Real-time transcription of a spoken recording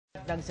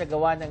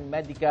nagsagawa ng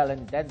Medical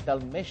and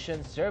Dental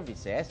Mission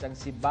Services ang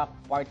CIBAC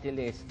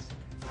Partylist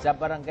sa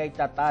Barangay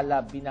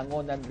Tatala,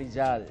 Binangonan,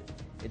 Rizal.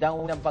 Ito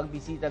ang unang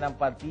pagbisita ng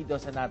partido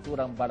sa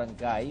naturang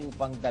barangay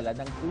upang dala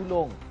ng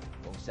tulong,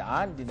 kung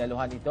saan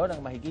dinaluhan ito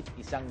ng mahigit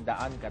 100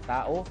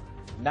 katao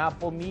na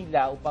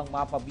pumila upang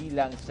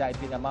mapabilang sa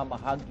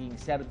ipinamamahaging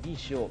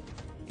serbisyo.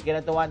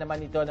 Ikinatuwa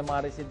naman ito ng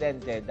mga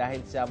residente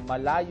dahil sa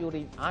malayo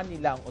rin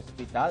anilang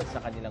ospital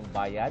sa kanilang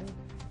bayan,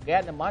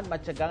 kaya naman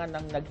matyagangan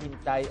nang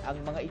naghintay ang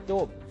mga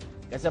ito.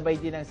 Kasabay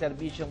din ng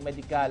serbisyong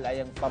medikal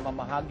ay ang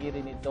pamamahagi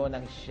rin ito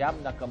ng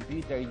 9 na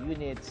computer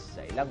units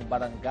sa ilang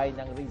barangay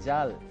ng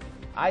Rizal.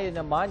 Ayon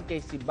naman kay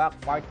CIBAC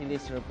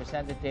Partylist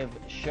Representative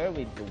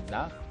Sherwin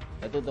Tugna,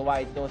 natutuwa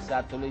ito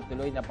sa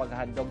tuloy-tuloy na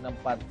paghahandog ng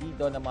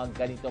partido ng mga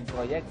ganitong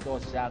proyekto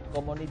sa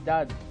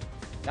komunidad.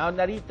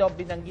 Narito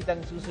binanggit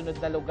ang susunod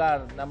na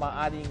lugar na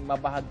maaaring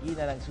mabahagi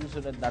na ng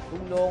susunod na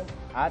tulong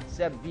at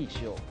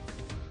serbisyo.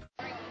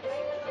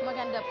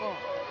 Maganda po.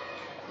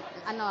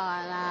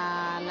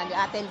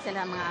 Nag-attend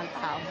sila mga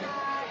tao.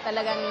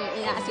 Talagang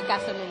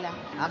inaasikaso nila.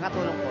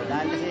 Nakakatulong po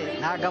dahil kasi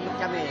nakagamot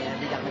kami,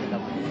 bigyan kami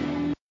gamot.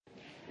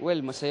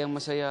 Well,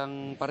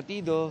 masayang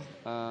partido,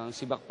 ang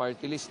CIBAC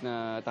Partylist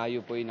na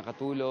tayo po ay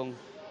nakatulong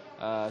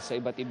sa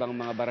iba't ibang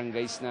mga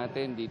barangays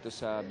natin dito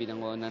sa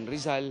Binangonan,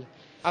 Rizal.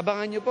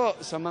 Abangan nyo po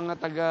sa mga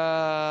taga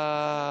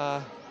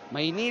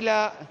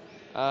Maynila.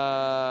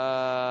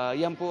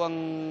 Yan po ang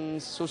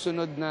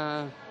susunod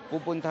na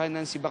pupuntahan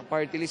ng CIBAC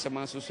Partylist sa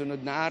mga susunod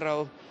na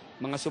araw.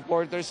 Mga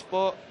supporters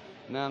po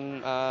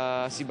ng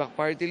CIBAC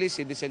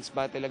Partylist, Citizens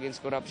Battle Against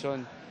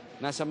Corruption.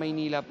 Nasa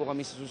Maynila po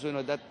kami sa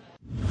susunod at